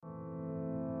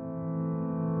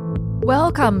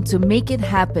Welcome to Make It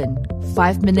Happen.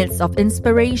 5 minutes of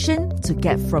inspiration to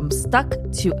get from stuck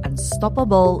to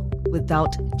unstoppable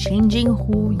without changing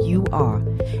who you are.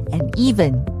 And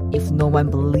even if no one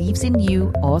believes in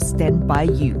you or stand by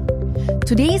you.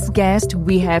 Today's guest,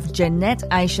 we have Jeanette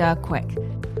Aisha Quek.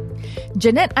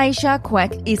 Jeanette Aisha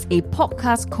Quek is a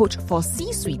podcast coach for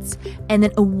C-suites and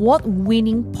an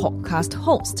award-winning podcast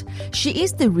host. She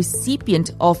is the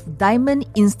recipient of Diamond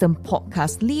Instant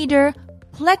Podcast Leader,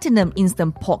 Platinum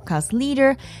Instant Podcast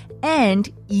Leader, and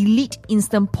Elite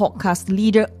Instant Podcast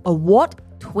Leader Award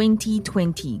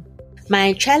 2020.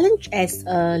 My challenge as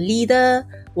a leader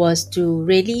was to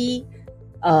really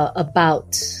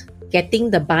about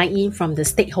getting the buy-in from the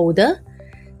stakeholder.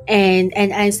 And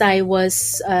as I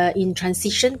was in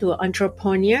transition to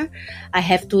entrepreneur, I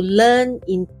have to learn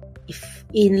in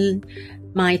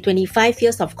my 25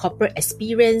 years of corporate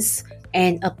experience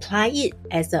and apply it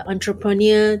as an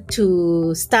entrepreneur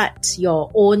to start your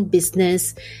own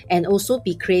business and also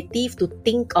be creative to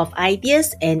think of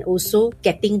ideas and also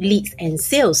getting leads and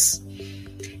sales.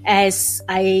 As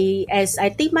I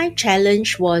think my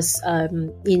challenge was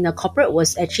in a corporate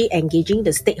was actually engaging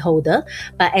the stakeholder,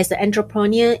 but as an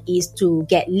entrepreneur is to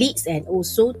get leads and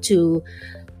also to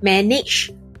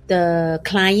manage the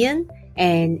client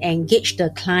and engage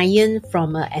the client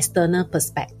from an external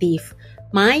perspective.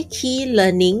 My key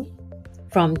learning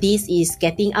from this is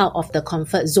getting out of the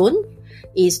comfort zone,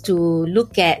 is to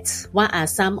look at what are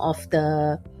some of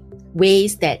the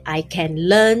ways that I can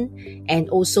learn and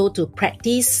also to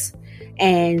practice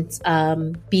and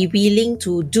be willing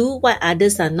to do what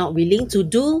others are not willing to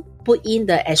do, put in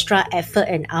the extra effort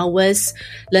and hours,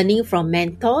 learning from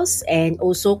mentors and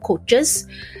also coaches,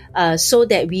 so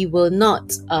that we will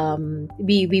not,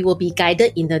 we will be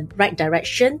guided in the right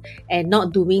direction and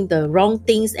not doing the wrong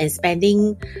things and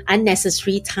spending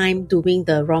unnecessary time doing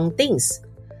the wrong things.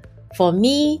 For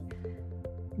me,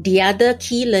 the other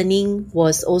key learning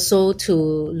was also to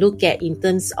look at in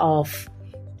terms of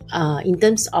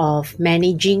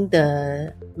managing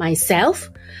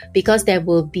myself, because there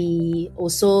will be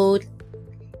also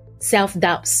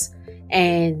self-doubts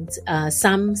and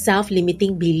some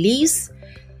self-limiting beliefs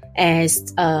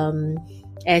as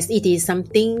it is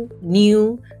something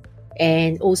new.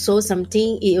 And also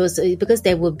something, it was because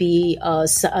there will be a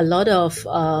lot of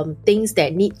things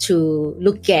that need to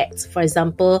look at. For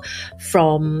example,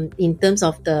 from in terms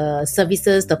of the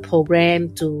services, the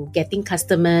program, to getting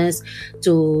customers,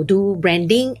 to do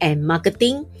branding and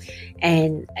marketing,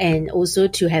 and also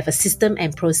to have a system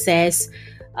and process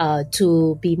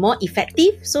to be more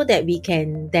effective, so that we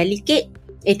can delegate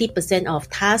 80% of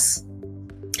tasks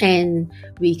and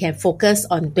we can focus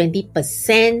on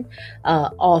 20%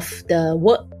 of the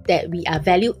work that we are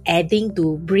value adding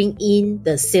to bring in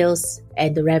the sales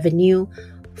and the revenue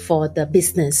for the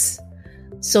business.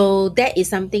 So that is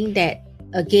something that,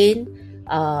 again,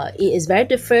 it is very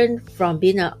different from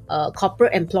being a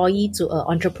corporate employee to an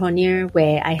entrepreneur,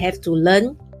 where I have to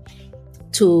learn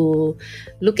to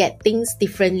look at things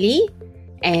differently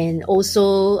and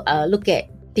also look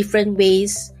at different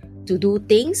ways to do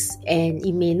things, and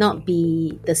it may not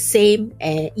be the same,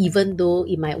 even though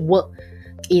it might work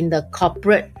in the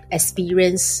corporate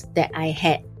experience that I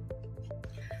had.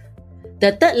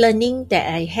 The third learning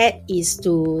that I had is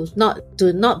to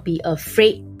not be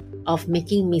afraid of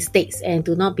making mistakes and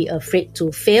to not be afraid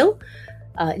to fail.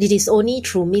 It is only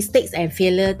through mistakes and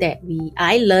failure that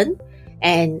I learn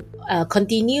and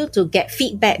continue to get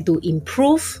feedback to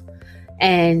improve.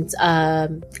 And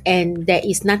there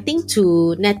is there's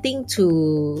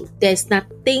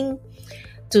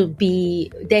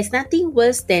nothing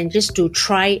worse than just to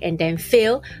try and then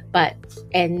fail,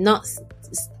 and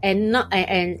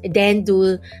then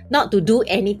not to do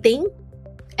anything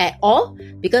at all,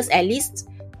 because at least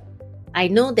I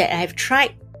know that I have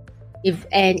tried. If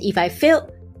I fail,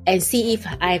 and see if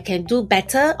I can do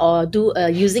better or do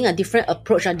using a different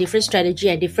approach or different strategy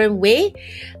and different way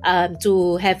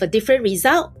to have a different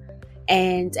result.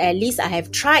 And at least I have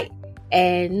tried,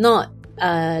 and not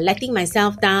letting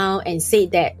myself down and say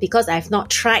that because I've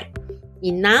not tried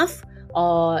enough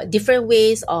or different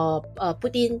ways or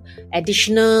put in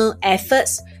additional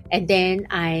efforts and then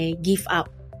I give up.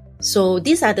 So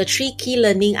these are the 3 key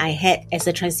learning I had as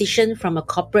a transition from a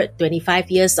corporate 25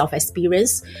 years of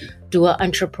experience to an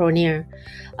entrepreneur.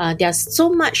 There's so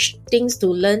much things to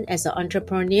learn as an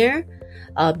entrepreneur.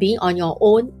 Being on your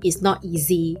own is not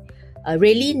easy.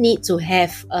 Really need to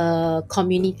have a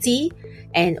community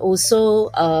and also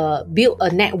build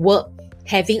a network,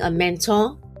 having a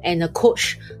mentor and a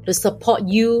coach to support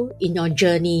you in your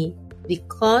journey,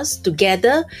 because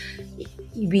together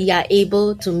we are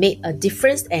able to make a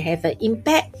difference and have an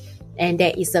impact and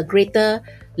there is a greater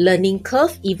learning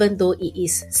curve, even though it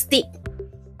is steep,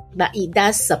 but it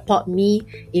does support me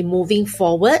in moving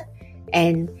forward,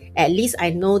 and at least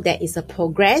I know there is a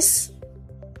progress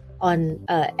on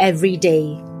every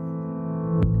day.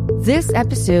 This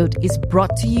episode is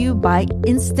brought to you by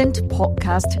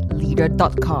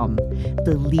InstantPodcastLeader.com,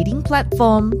 the leading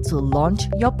platform to launch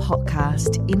your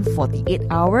podcast in 48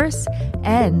 hours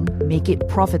and make it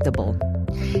profitable.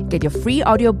 Get your free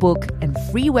audiobook and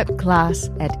free web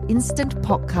class at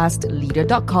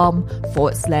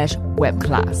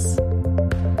InstantPodcastLeader.com/webclass.